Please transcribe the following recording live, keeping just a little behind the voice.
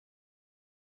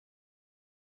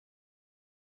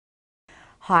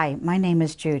Hi, my name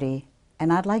is Judy,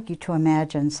 and I'd like you to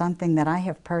imagine something that I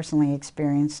have personally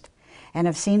experienced and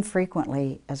have seen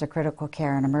frequently as a critical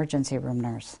care and emergency room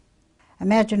nurse.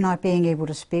 Imagine not being able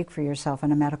to speak for yourself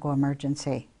in a medical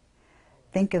emergency.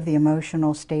 Think of the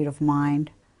emotional state of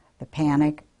mind, the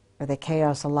panic, or the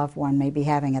chaos a loved one may be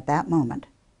having at that moment.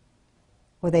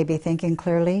 Will they be thinking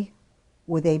clearly?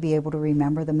 Will they be able to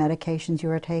remember the medications you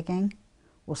are taking?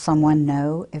 Will someone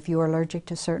know if you are allergic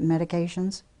to certain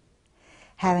medications?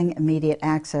 Having immediate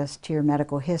access to your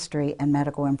medical history and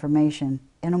medical information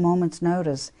in a moment's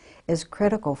notice is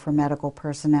critical for medical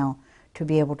personnel to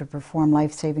be able to perform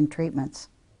life-saving treatments.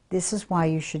 This is why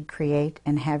you should create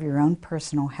and have your own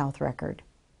personal health record.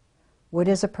 What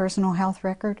is a personal health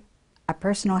record? A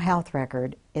personal health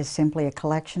record is simply a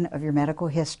collection of your medical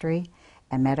history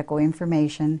and medical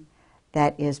information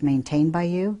that is maintained by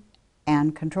you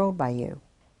and controlled by you.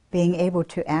 Being able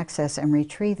to access and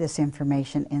retrieve this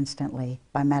information instantly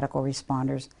by medical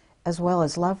responders as well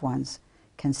as loved ones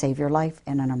can save your life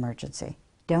in an emergency.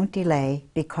 Don't delay,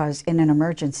 because in an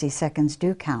emergency seconds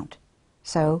do count.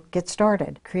 So get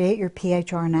started. Create your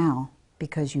PHR now,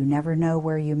 because you never know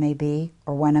where you may be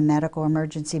or when a medical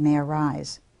emergency may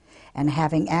arise, and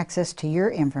having access to your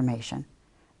information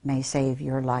may save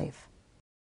your life.